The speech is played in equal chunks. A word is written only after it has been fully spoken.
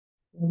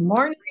Good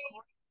morning.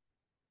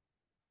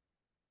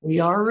 We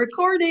are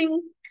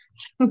recording.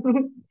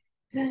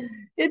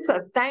 It's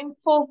a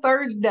thankful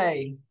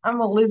Thursday.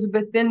 I'm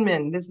Elizabeth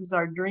Inman. This is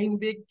our Dream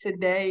Big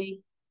Today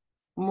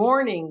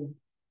morning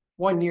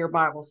one-year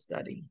Bible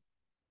study.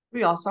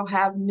 We also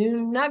have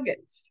noon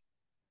nuggets.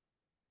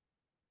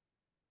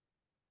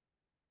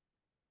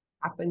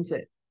 Happens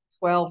at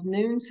 12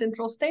 noon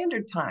Central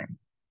Standard Time.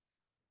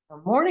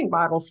 Our morning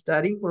Bible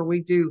study, where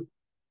we do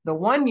the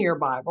one-year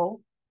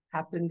Bible,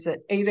 happens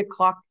at 8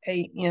 o'clock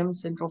a.m.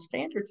 Central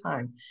Standard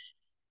Time.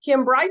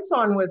 Kim Bright's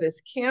on with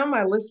us. Kim,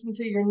 I listened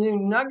to your new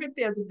nugget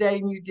the other day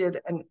and you did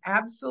an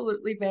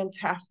absolutely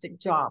fantastic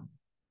job.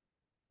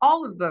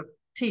 All of the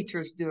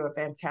teachers do a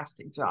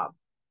fantastic job.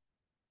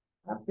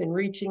 I've been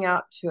reaching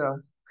out to a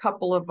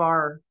couple of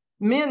our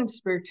men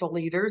spiritual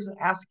leaders,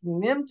 asking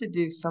them to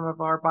do some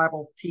of our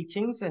Bible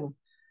teachings, and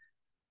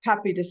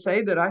happy to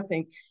say that I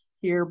think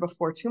here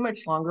before too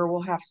much longer,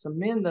 we'll have some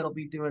men that'll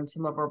be doing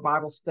some of our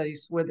Bible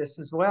studies with us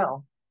as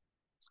well.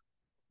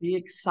 Be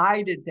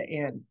excited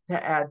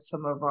to add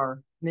some of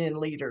our men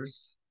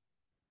leaders.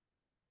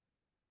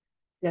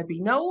 Debbie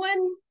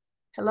Nolan,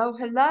 hello,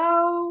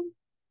 hello.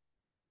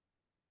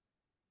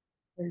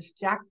 There's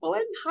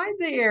Jacqueline, hi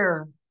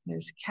there.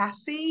 There's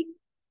Cassie.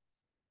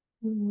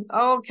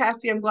 Oh,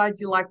 Cassie, I'm glad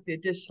you like the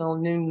additional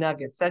noon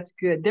nuggets. That's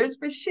good. There's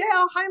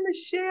Michelle. Hi,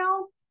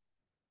 Michelle.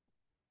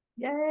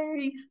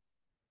 Yay.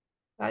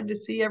 Glad to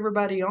see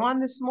everybody on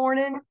this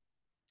morning.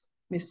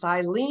 Miss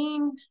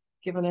Eileen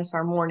giving us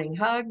our morning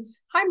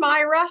hugs. Hi,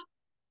 Myra.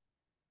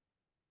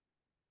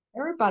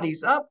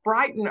 Everybody's up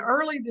bright and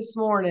early this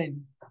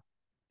morning.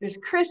 There's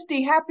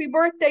Christy. Happy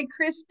birthday,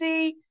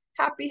 Christy.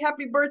 Happy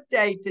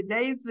birthday.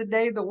 Today's the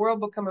day the world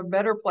become a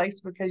better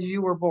place because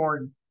you were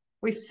born.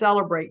 We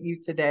celebrate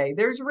you today.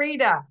 There's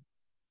Rita.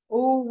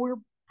 Oh, we're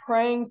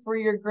praying for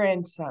your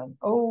grandson.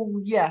 Oh,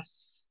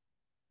 yes.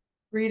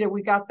 Rita,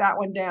 we got that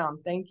one down.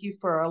 Thank you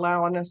for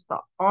allowing us the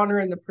honor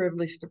and the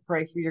privilege to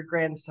pray for your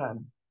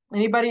grandson.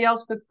 Anybody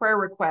else with prayer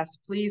requests,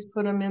 please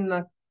put them in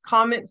the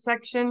comment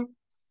section.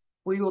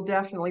 We will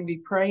definitely be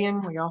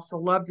praying. We also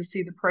love to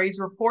see the praise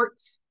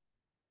reports.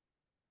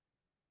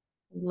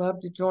 We love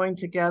to join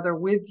together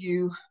with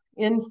you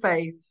in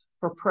faith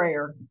for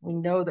prayer. We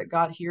know that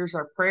God hears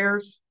our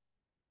prayers.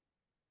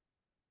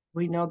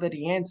 We know that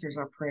he answers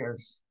our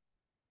prayers.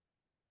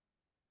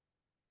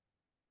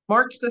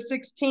 March the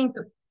 16th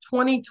of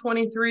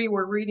 2023,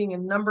 we're reading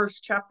in Numbers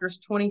chapters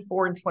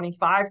 24 and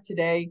 25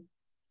 today.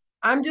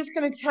 I'm just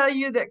going to tell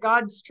you that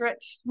God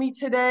stretched me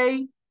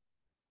today.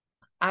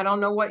 I don't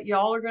know what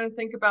y'all are going to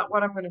think about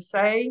what I'm going to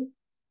say,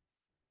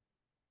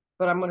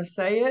 but I'm going to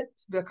say it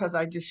because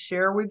I just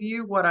share with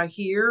you what I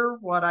hear,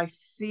 what I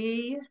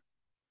see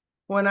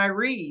when I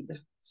read.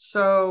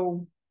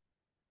 So,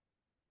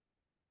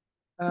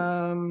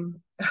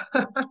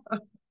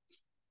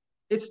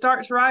 it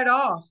starts right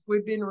off.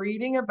 We've been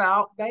reading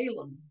about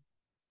Balaam.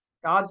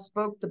 God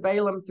spoke to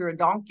Balaam through a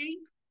donkey.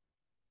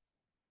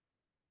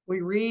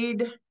 We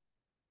read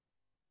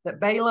that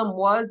Balaam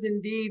was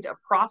indeed a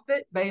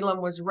prophet. Balaam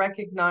was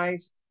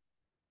recognized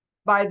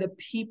by the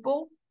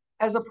people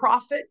as a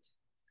prophet.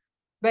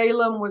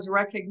 Balaam was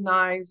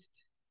recognized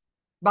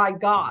by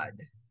God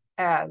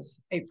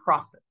as a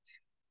prophet.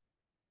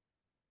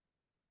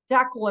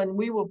 Jacqueline,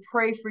 we will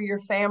pray for your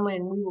family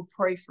and we will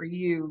pray for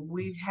you.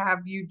 We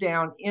have you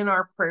down in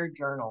our prayer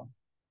journal.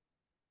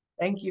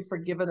 Thank you for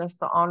giving us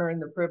the honor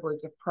and the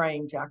privilege of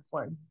praying,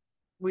 Jacqueline.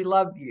 We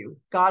love you.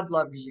 God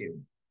loves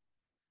you.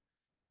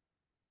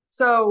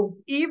 So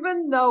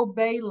even though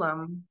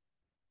Balaam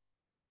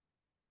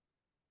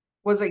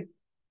was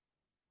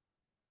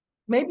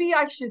maybe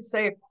I should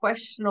say a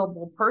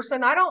questionable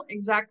person, I don't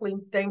exactly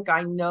think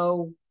I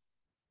know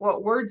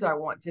what words I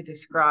want to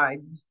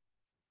describe.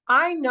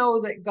 I know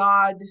that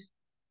God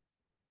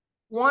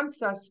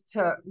wants us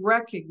to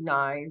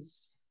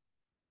recognize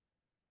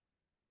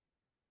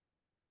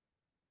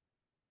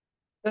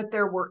that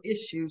there were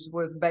issues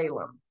with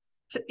Balaam.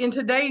 In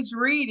today's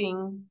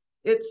reading,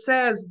 it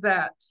says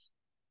that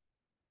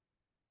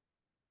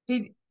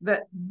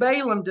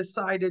Balaam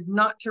decided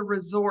not to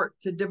resort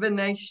to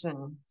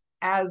divination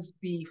as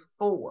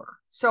before.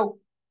 So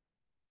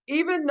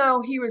even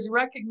though he was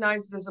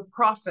recognized as a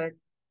prophet,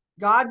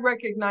 God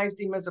recognized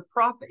him as a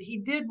prophet. He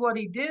did what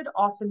he did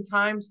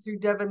oftentimes through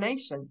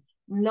divination,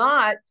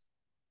 not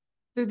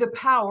through the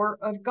power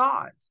of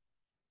God.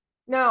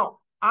 Now,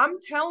 I'm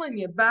telling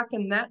you, back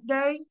in that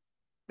day,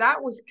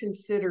 that was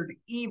considered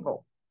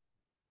evil.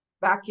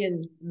 Back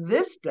in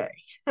this day,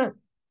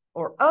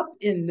 or up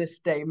in this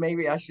day,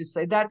 maybe I should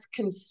say, that's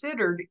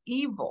considered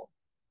evil.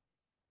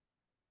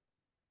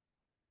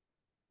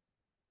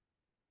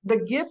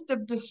 The gift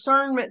of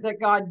discernment that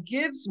God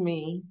gives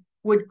me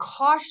would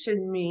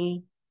caution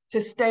me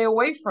to stay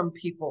away from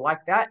people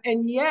like that.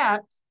 And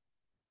yet,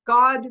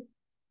 God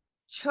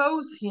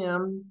chose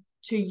him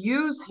to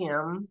use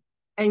him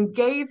and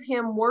gave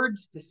him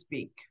words to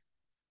speak.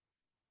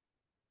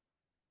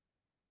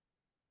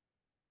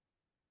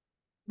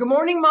 Good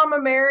morning, Mama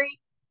Mary.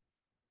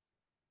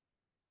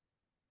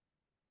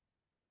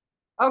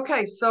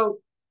 Okay, so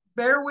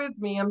bear with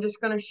me. I'm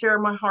just going to share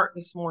my heart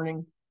this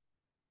morning.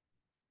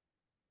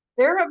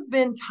 There have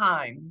been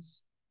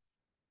times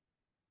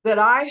that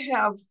I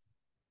have.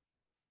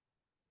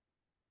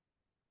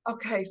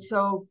 Okay,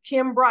 so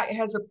Kim Bright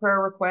has a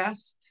prayer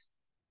request.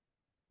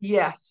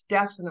 Yes,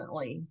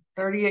 definitely.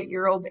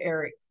 38-year-old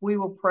Eric. We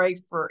will pray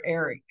for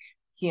Eric,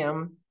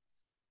 Kim.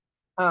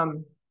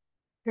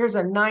 There's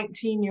a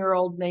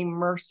 19-year-old named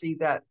Mercy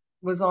that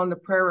was on the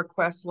prayer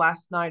request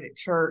last night at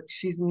church.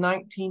 She's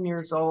 19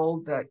 years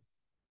old that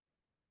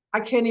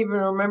I can't even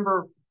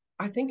remember.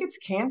 I think it's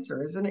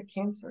cancer, isn't it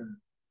cancer?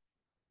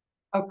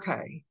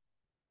 Okay.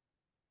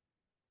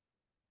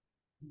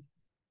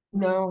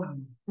 No,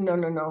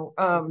 no.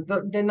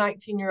 The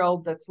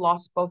 19-year-old that's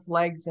lost both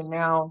legs and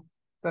now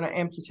going to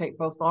amputate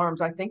both arms.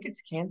 I think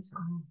it's cancer.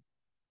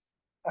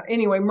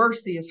 Anyway,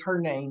 Mercy is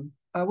her name.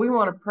 We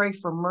want to pray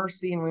for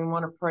Mercy and we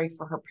want to pray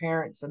for her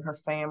parents and her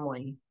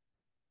family.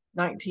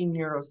 19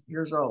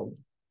 years old.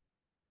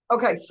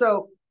 Okay,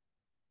 so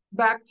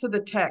back to the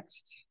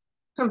text,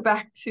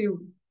 back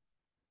to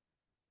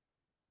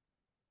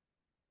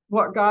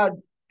what God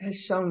has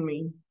shown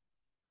me.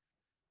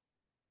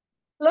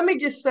 Let me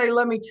just say,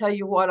 let me tell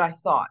you what I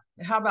thought.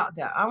 How about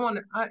that?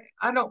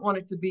 I don't want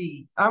it to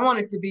be, I want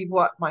it to be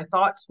what my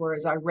thoughts were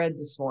as I read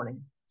this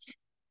morning.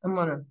 I'm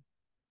going to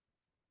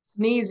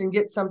sneeze and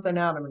get something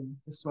out of me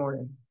this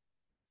morning.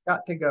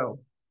 Got to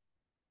go.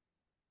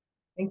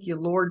 Thank you,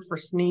 Lord, for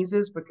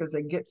sneezes because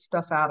they get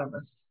stuff out of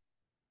us.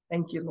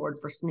 Thank you, Lord,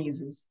 for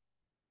sneezes.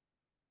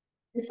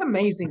 It's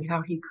amazing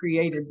how he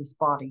created this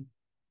body.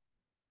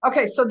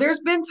 Okay, so there's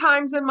been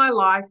times in my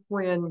life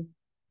when,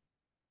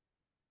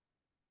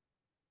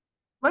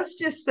 let's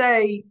just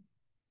say,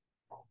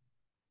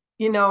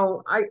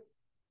 I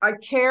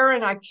care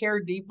and I care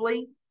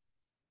deeply.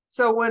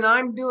 So when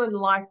I'm doing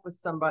life with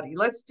somebody,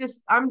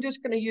 I'm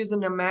just going to use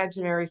an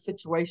imaginary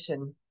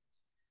situation.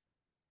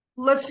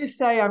 Let's just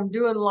say I'm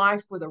doing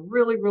life with a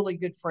really, really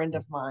good friend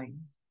of mine.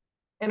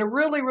 And a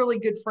really, really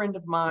good friend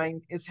of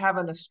mine is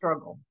having a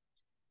struggle.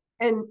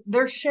 And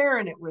they're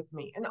sharing it with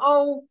me. And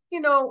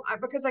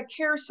because I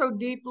care so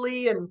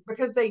deeply and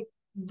because they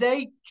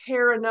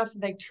care enough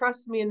and they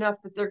trust me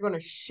enough that they're going to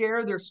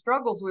share their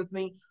struggles with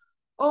me.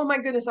 Oh my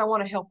goodness, I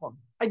want to help them.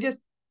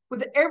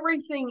 With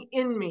everything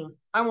in me,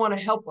 I want to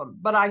help them.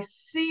 But I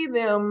see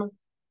them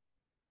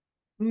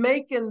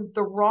making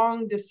the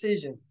wrong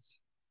decisions.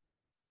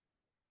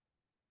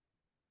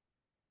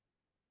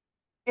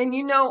 And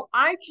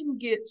I can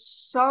get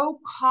so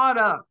caught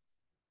up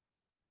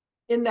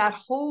in that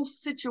whole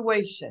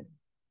situation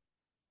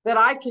that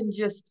I can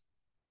just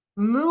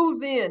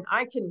move in.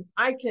 I can,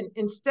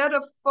 instead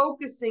of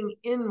focusing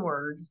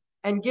inward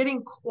and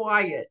getting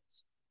quiet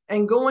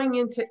and going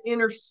into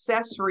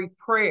intercessory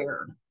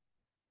prayer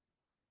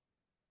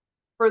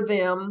for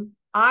them,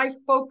 I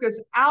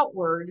focus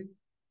outward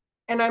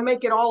and I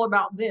make it all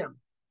about them.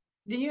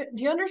 Do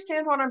you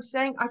understand what I'm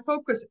saying? I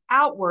focus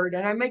outward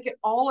and I make it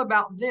all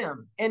about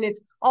them. And it's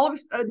all of a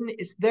sudden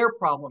it's their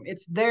problem.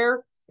 It's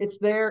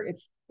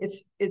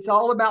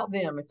all about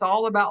them. It's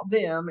all about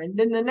them. And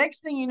then the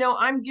next thing you know,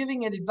 I'm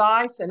giving it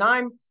advice and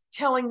I'm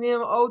telling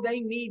them, oh,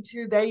 they need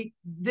to,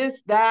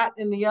 this, that,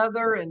 and the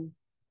other. And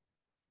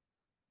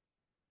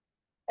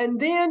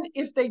then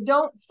if they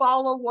don't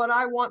follow what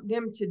I want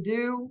them to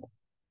do,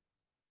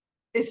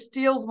 it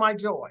steals my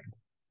joy.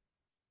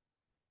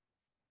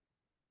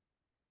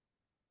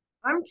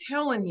 I'm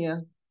telling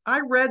you,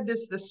 I read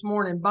this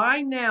morning.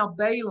 By now,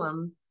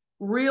 Balaam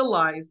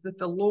realized that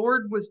the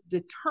Lord was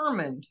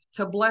determined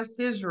to bless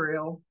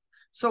Israel,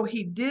 so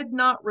he did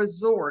not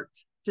resort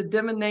to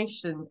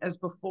divination as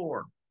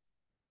before.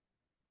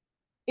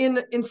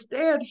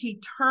 Instead,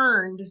 he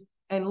turned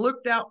and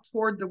looked out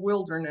toward the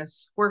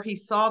wilderness where he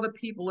saw the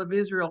people of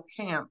Israel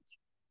camped,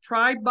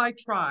 tribe by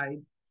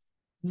tribe.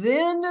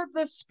 Then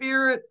the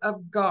Spirit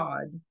of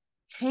God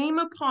came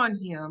upon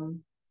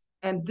him,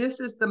 and this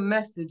is the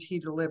message he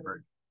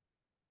delivered.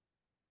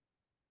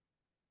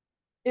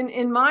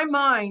 In my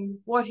mind,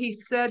 what he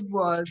said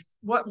was,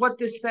 what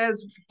this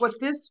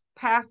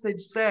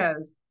passage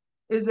says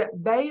is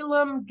that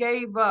Balaam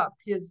gave up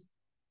his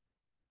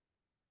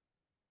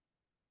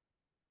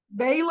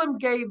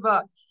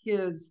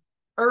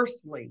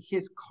earthly,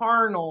 his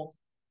carnal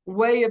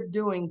way of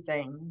doing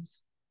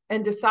things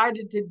and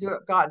decided to do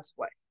it God's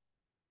way.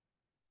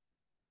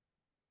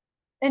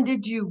 And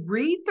did you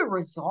read the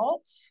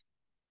results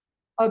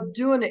of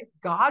doing it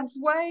God's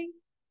way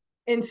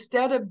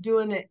instead of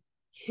doing it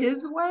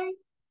his way?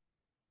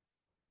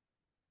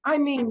 I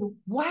mean,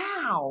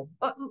 wow.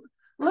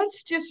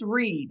 Let's just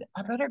read.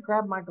 I better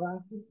grab my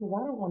glasses because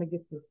I don't want to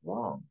get this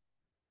wrong.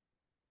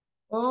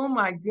 Oh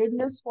my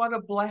goodness, what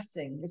a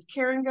blessing. Is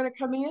Karen going to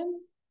come in?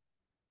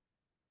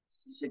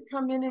 She should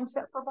come in and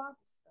sit for Bible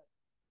study.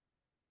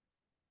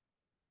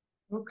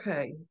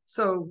 Okay,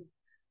 so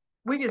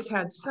we just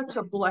had such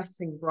a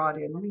blessing brought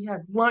in. We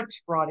had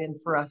lunch brought in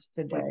for us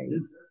today.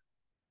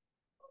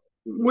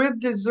 With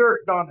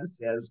dessert, Donna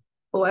says.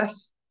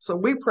 Bless. So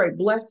we pray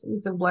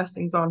blessings and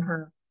blessings on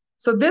her.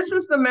 So this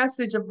is the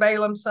message of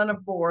Balaam, son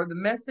of Beor, the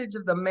message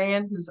of the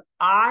man whose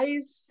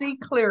eyes see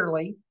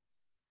clearly,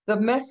 the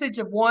message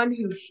of one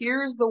who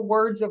hears the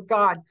words of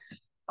God.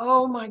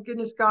 Oh my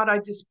goodness, God, I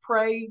just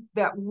pray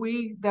that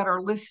we that are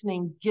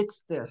listening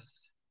gets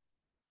this,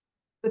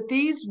 that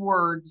these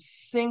words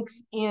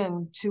sinks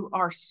into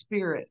our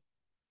spirit,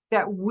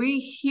 that we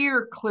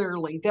hear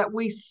clearly, that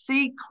we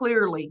see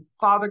clearly,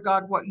 Father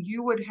God, what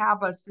you would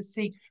have us to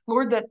see.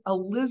 Lord, that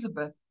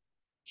Elizabeth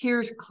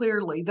hears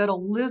clearly, that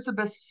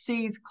Elizabeth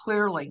sees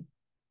clearly.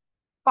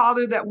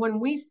 Father, that when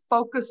we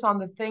focus on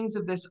the things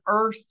of this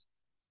earth,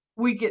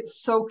 we get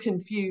so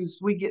confused,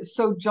 we get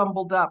so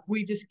jumbled up,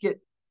 we just get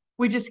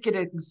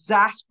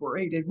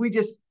exasperated, we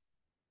get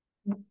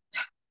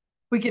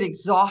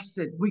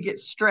exhausted, we get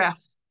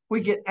stressed,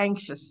 we get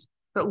anxious.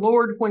 But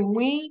Lord, when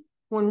we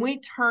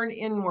turn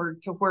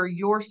inward to where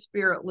your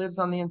spirit lives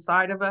on the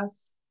inside of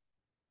us,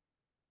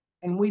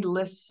 and we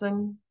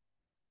listen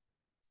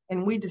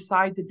and we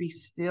decide to be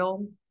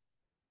still,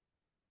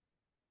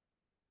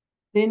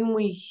 then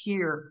we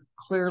hear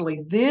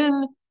clearly.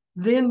 Then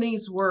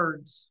these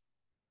words,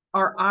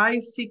 our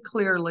eyes see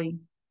clearly.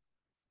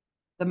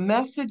 The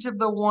message of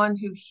the one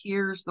who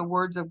hears the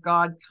words of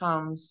God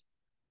comes.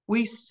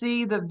 We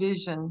see the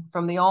vision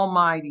from the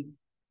Almighty.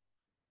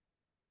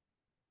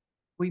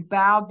 We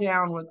bow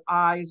down with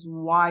eyes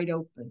wide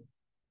open.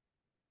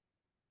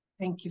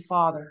 Thank you,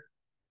 Father.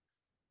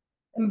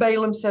 And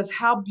Balaam says,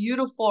 how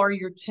beautiful are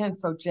your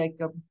tents, O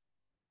Jacob.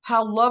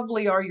 How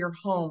lovely are your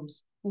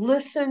homes.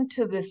 Listen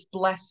to this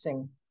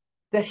blessing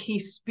that he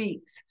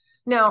speaks.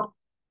 Now,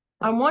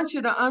 I want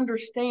you to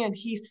understand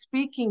he's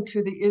speaking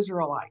to the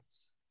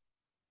Israelites.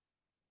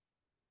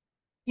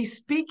 He's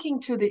speaking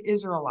to the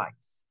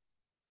Israelites.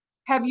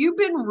 Have you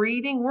been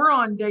reading? We're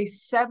on day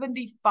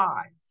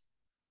 75.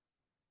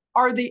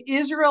 Are the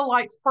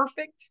Israelites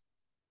perfect?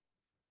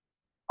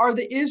 Are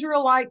the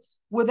Israelites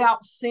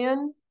without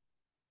sin?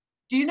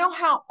 Do you know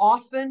how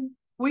often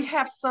we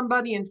have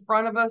somebody in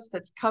front of us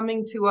that's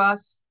coming to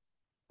us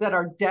that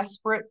are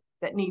desperate,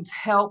 that needs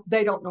help?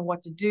 They don't know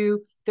what to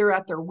do. They're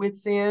at their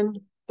wits' end.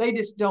 They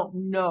just don't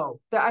know.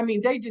 I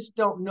mean, they just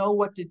don't know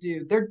what to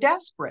do. They're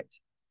desperate.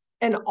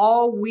 And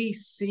all we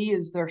see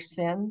is their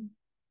sin.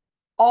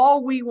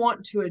 All we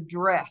want to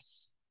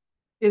address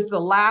is the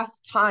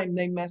last time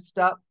they messed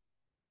up.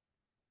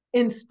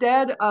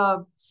 Instead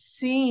of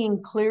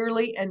seeing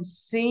clearly and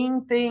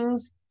seeing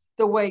things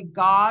the way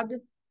God,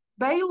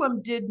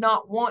 Balaam did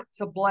not want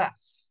to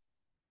bless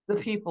the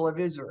people of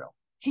Israel.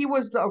 He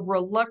was a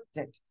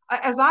reluctant.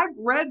 As I've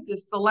read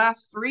this the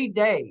last 3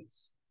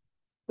 days,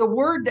 the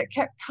word that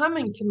kept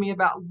coming to me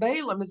about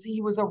Balaam is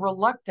he was a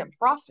reluctant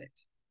prophet.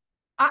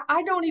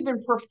 I don't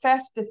even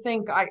profess to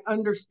think I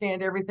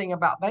understand everything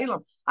about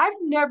Balaam. I've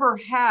never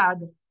had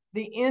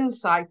the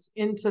insights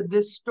into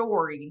this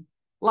story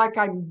like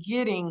I'm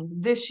getting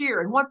this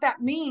year. And what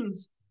that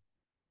means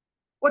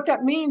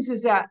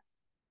is that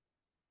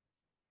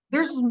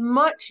there's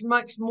much,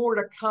 much more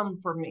to come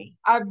for me.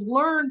 I've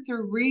learned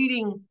through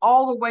reading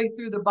all the way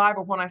through the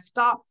Bible, when I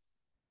stopped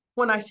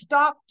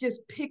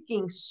just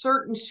picking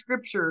certain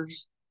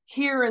scriptures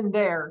here and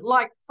there.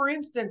 Like, for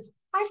instance,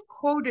 I've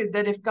quoted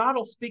that if God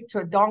will speak to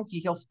a donkey,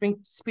 he'll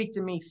speak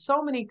to me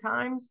so many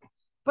times,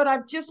 but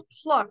I've just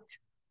plucked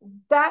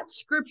that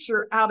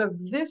scripture out of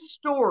this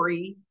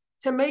story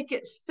to make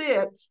it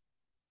fit.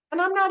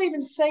 And I'm not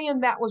even saying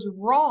that was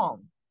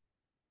wrong,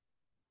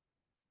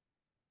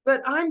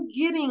 but I'm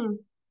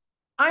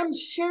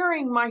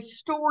sharing my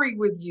story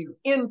with you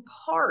in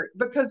part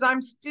because I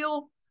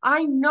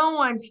know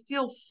I'm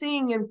still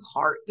seeing in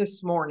part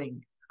this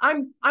morning.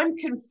 I'm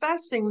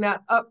confessing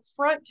that up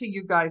front to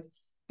you guys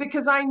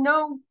because I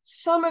know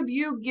some of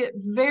you get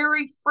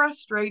very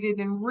frustrated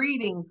in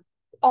reading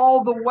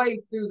all the way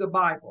through the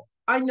Bible.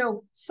 I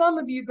know some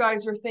of you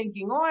guys are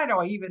thinking, "Oh, I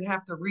don't even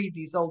have to read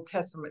these Old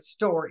Testament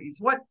stories.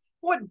 What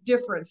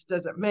difference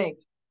does it make?"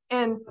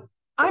 And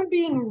I'm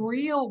being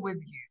real with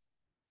you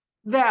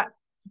that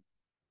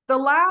the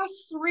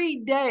last 3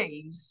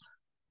 days,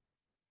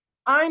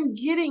 I'm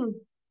getting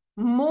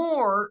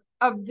more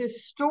of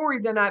this story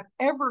than I've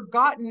ever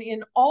gotten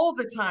in all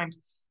the times.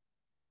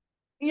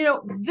 You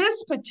know,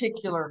 this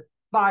particular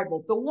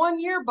Bible, the 1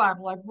 year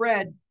Bible, I've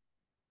read,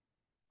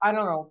 I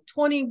don't know,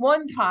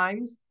 21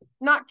 times,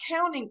 not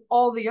counting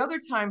all the other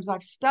times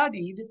I've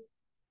studied.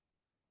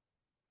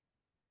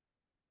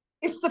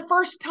 It's the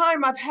first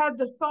time I've had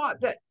the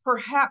thought that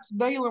perhaps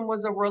Balaam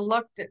was a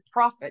reluctant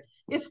prophet.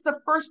 It's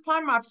the first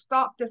time I've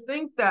stopped to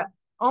think that,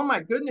 oh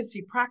my goodness,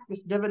 he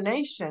practiced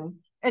divination,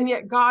 and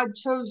yet God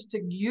chose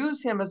to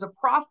use him as a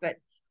prophet.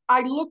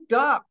 I looked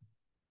up,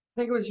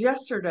 I think it was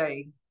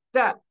yesterday,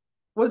 that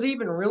was he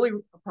even really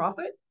a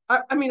prophet?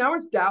 I mean, I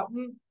was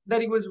doubting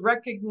that he was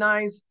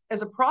recognized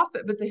as a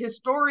prophet, but the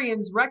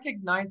historians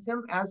recognize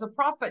him as a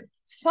prophet.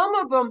 Some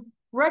of them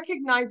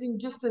recognizing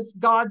just as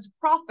God's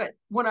prophet.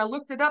 When I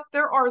looked it up,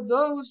 there are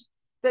those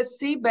that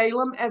see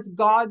Balaam as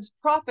God's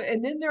prophet,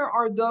 and then there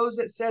are those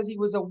that says he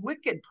was a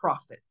wicked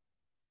prophet.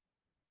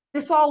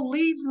 This all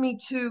leads me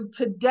to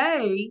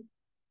today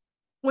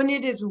when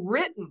it is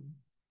written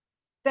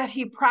that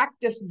he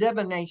practiced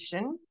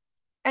divination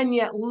and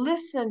yet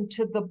listened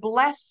to the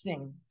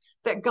blessing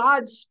that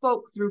God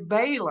spoke through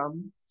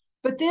Balaam.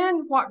 But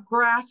then what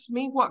grasped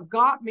me, what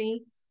got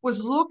me,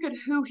 was look at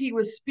who he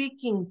was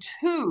speaking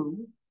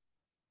to,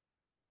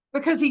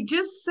 because he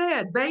just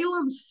said,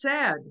 Balaam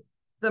said,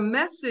 the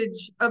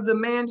message of the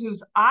man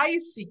whose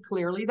eyes see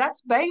clearly,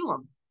 that's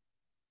Balaam.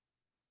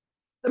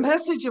 The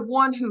message of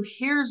one who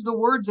hears the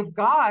words of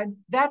God,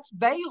 that's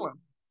Balaam.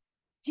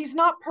 He's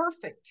not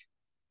perfect.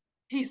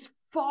 He's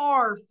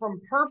far from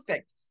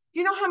perfect. Do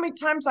you know how many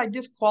times I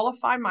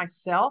disqualify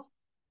myself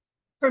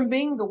from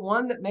being the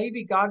one that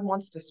maybe God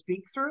wants to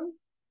speak through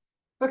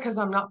because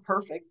I'm not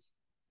perfect?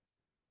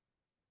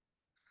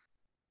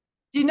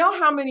 Do you know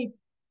how many,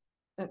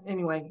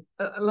 anyway,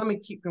 let me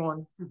keep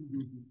going.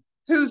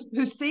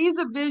 Who sees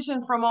a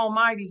vision from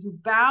Almighty, who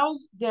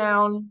bows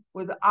down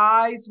with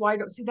eyes wide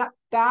open. See, that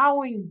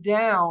bowing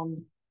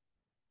down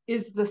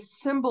is the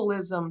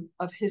symbolism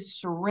of his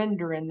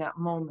surrender in that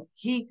moment.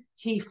 He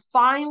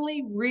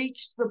finally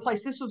reached the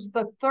place. This was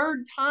the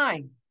third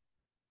time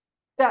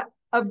that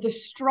of the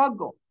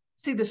struggle.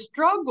 See, the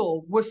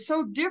struggle was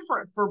so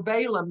different for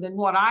Balaam than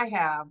what I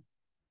have.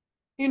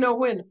 You know,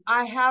 when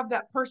I have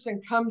that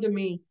person come to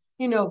me,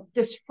 you know,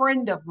 this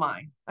friend of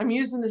mine, I'm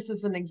using this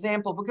as an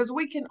example because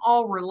we can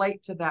all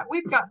relate to that.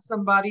 We've got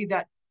somebody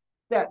that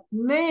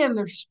man,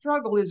 their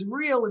struggle is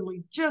real and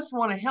we just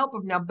want to help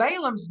them. Now,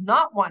 Balaam's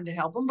not wanting to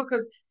help him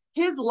because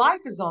his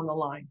life is on the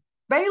line.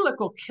 Balak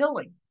will kill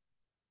him.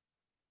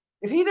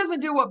 If he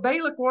doesn't do what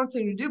Balak wants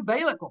him to do,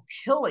 Balak will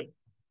kill him.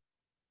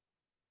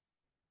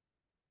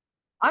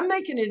 I'm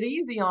making it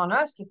easy on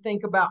us to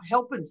think about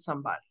helping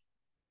somebody.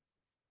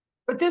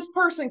 But this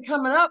person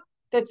coming up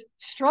that's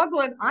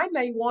struggling, I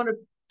may want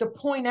to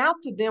point out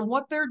to them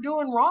what they're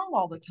doing wrong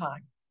all the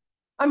time.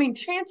 I mean,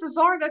 chances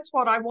are that's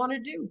what I want to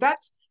do.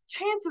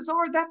 Chances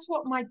are that's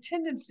what my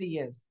tendency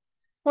is.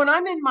 When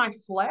I'm in my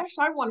flesh,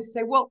 I want to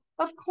say, well,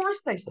 of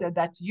course they said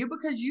that to you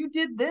because you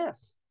did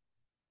this.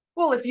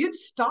 Well, if you'd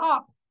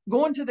stop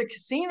going to the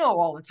casino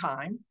all the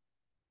time,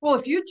 well,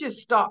 if you'd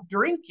just stop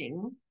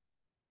drinking,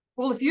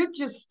 well, if you'd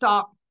just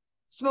stop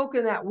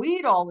smoking that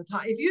weed all the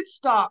time, if you'd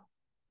stop,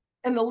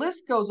 and the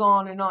list goes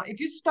on and on,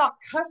 if you stop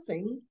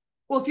cussing,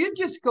 well, if you'd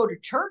just go to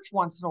church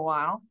once in a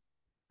while,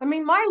 I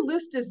mean, my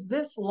list is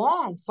this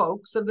long,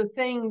 folks, of the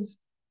things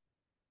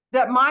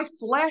that my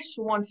flesh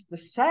wants to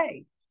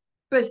say.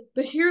 But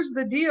here's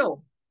the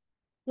deal.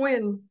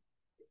 When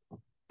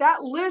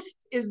that list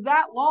is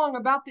that long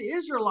about the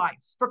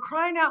Israelites, for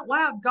crying out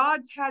loud,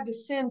 God's had to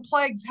send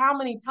plagues how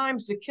many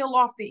times to kill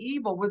off the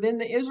evil within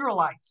the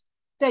Israelites?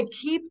 They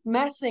keep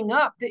messing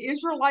up. The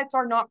Israelites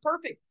are not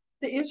perfect.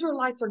 The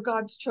Israelites are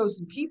God's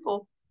chosen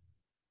people.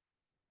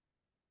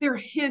 They're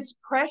his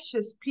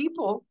precious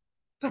people,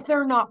 but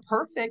they're not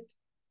perfect.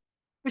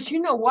 But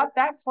you know what?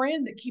 That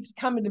friend that keeps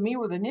coming to me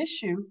with an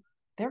issue,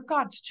 they're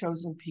God's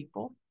chosen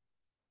people.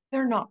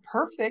 They're not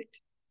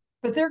perfect,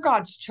 but they're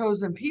God's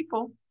chosen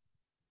people.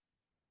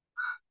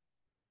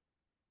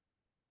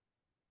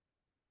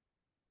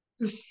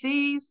 Who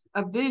sees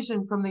a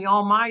vision from the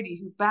Almighty,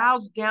 who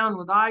bows down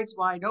with eyes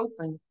wide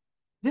open.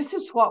 This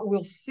is what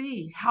we'll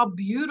see. How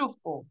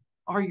beautiful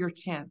are your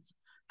tents.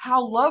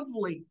 How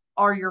lovely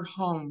are your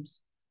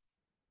homes.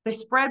 They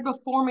spread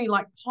before me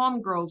like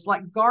palm groves,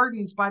 like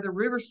gardens by the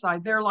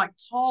riverside. They're like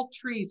tall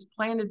trees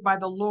planted by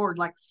the Lord,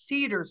 like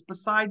cedars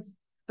besides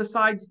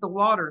the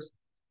waters.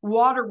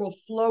 Water will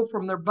flow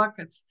from their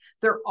buckets.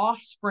 Their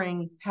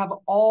offspring have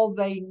all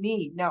they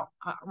need. Now,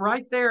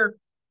 right there,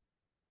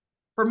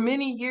 for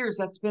many years,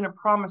 that's been a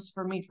promise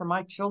for me, for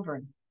my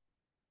children.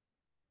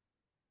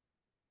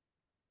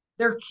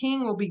 Their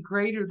king will be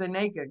greater than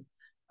Agag.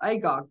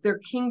 Their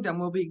kingdom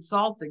will be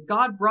exalted.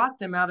 God brought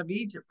them out of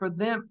Egypt. For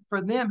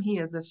them, he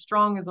is as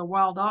strong as a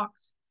wild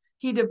ox.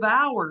 He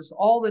devours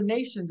all the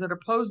nations that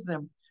oppose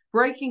them,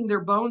 breaking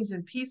their bones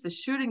in pieces,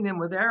 shooting them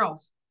with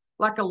arrows.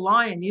 Like a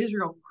lion,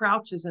 Israel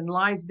crouches and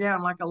lies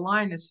down like a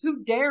lioness.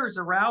 Who dares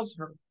arouse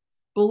her?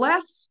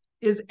 Blessed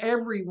is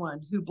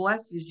everyone who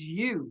blesses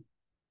you,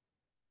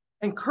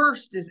 and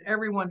cursed is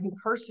everyone who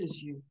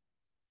curses you.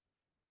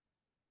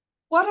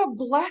 What a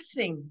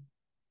blessing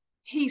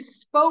he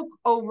spoke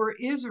over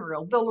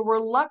Israel, the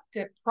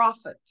reluctant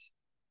prophet.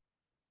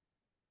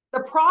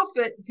 The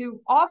prophet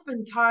who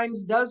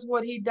oftentimes does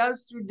what he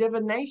does through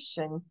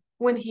divination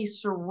when he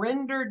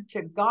surrendered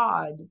to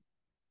God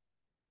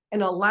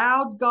and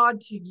allowed God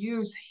to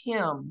use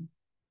him.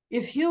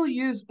 If he'll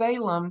use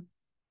Balaam,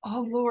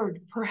 oh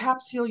Lord,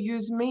 perhaps he'll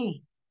use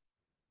me.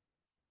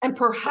 And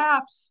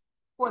perhaps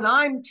when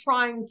I'm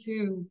trying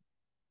to,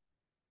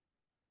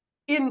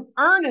 in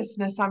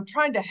earnestness, I'm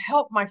trying to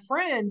help my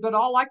friend, but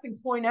all I can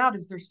point out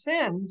is their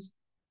sins,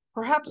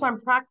 perhaps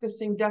I'm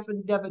practicing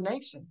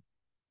divination.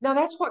 Now,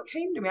 that's what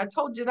came to me.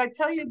 Did I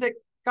tell you that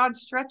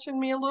God's stretching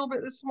me a little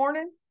bit this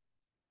morning?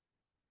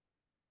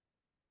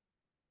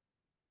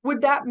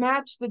 Would that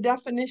match the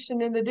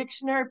definition in the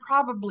dictionary?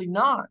 Probably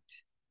not.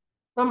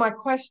 But my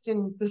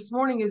question this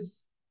morning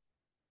is,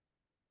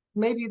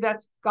 maybe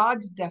that's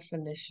God's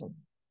definition.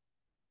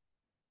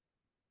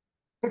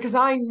 Because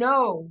I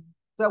know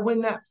that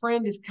when that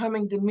friend is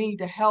coming to me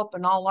to help,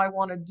 and all I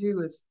want to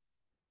do is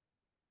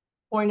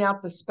point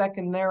out the speck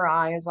in their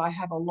eye as I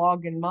have a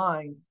log in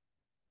mine,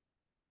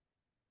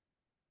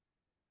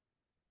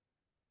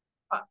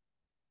 uh,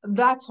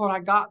 that's what I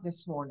got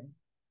this morning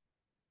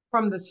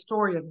from the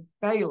story of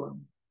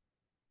Balaam.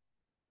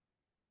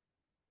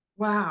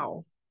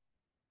 Wow.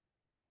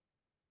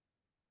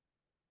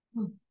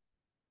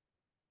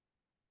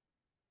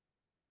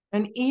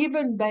 And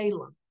even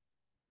Balaam,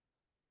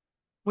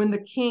 when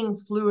the king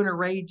flew in a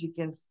rage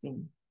against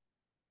him,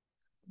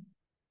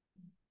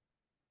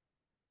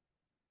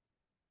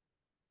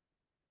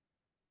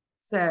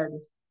 said,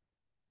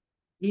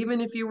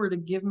 even if you were to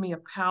give me a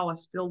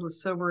palace filled with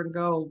silver and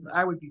gold,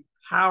 I would be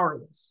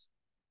powerless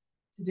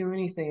to do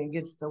anything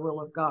against the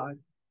will of God.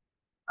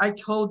 I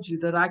told you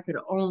that I could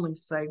only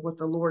say what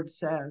the Lord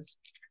says.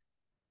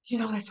 You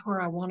know, that's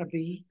where I want to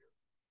be.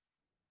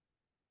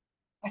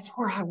 That's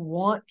where I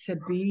want to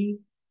be.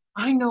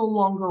 I no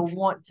longer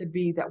want to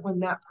be that when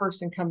that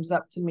person comes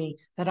up to me,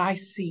 that I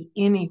see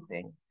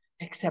anything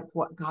except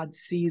what God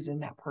sees in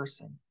that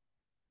person.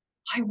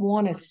 I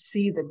want to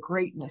see the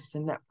greatness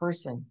in that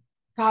person.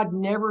 God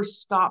never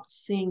stopped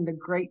seeing the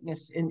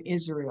greatness in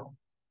Israel.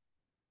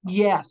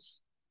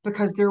 Yes,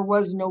 because there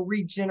was no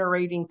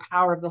regenerating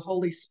power of the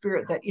Holy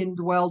Spirit that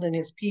indwelled in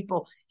his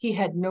people. He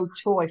had no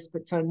choice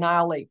but to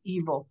annihilate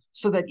evil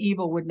so that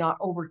evil would not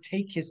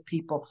overtake his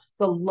people.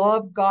 The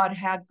love God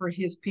had for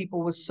his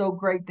people was so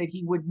great that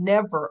he would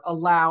never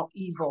allow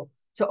evil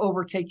to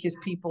overtake his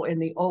people in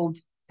the Old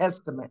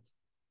Testament,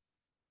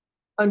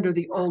 under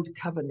the Old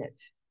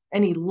Covenant.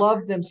 And he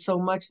loved them so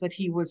much that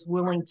he was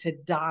willing to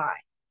die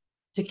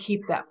to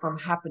keep that from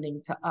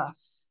happening to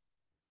us.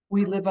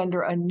 We live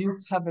under a new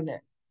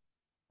covenant.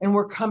 And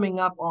we're coming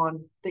up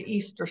on the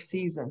Easter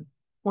season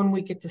when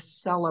we get to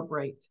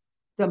celebrate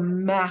the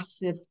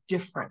massive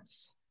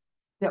difference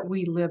that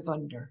we live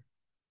under.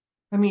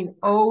 I mean,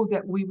 oh,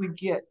 that we would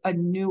get a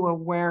new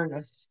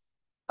awareness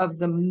of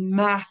the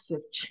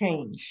massive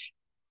change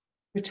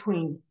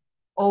between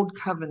Old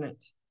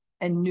Covenant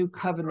and New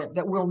Covenant,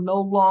 that we'll no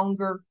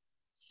longer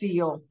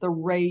feel the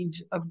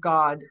rage of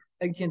God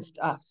against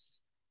us,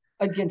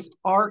 against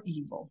our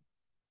evil,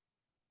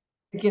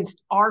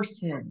 against our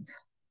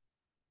sins,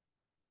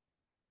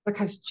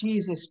 because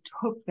Jesus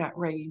took that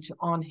rage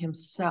on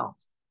himself,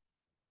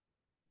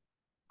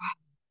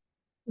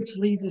 which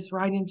leads us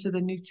right into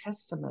the New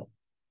Testament,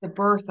 the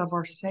birth of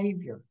our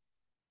Savior,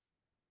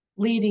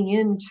 leading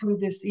into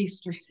this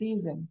Easter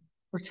season.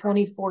 We're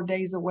 24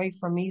 days away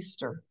from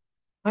Easter.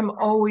 I'm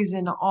always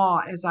in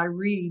awe as I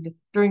read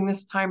during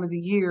this time of the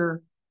year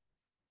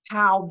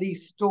how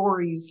these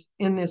stories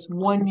in this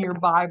one-year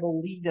Bible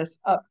lead us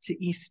up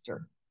to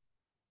Easter.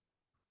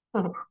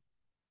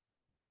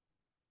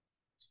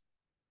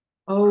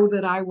 Oh,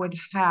 that I would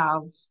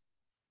have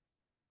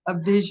a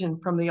vision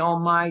from the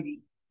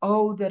Almighty.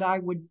 Oh, that I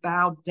would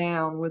bow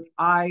down with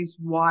eyes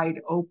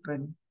wide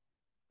open.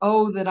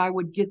 Oh, that I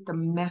would get the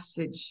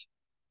message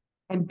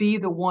and be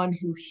the one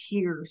who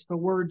hears the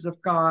words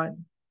of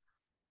God.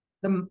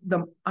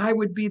 I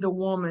would be the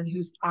woman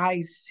whose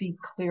eyes see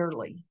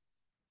clearly.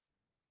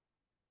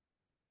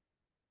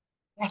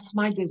 That's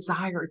my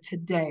desire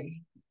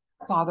today,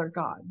 Father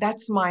God.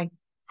 That's my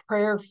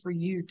prayer for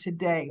you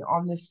today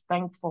on this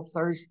thankful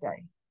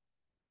Thursday.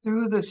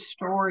 Through the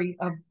story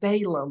of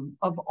Balaam,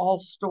 of all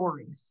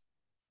stories.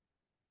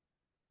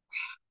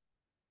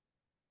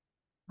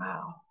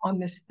 Wow, on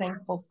this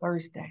thankful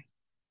Thursday.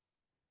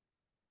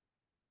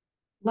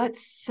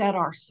 Let's set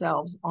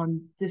ourselves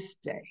on this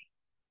day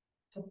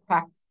to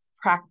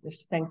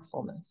practice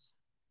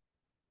thankfulness.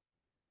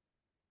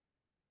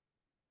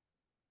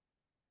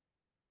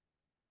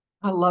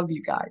 I love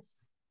you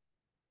guys.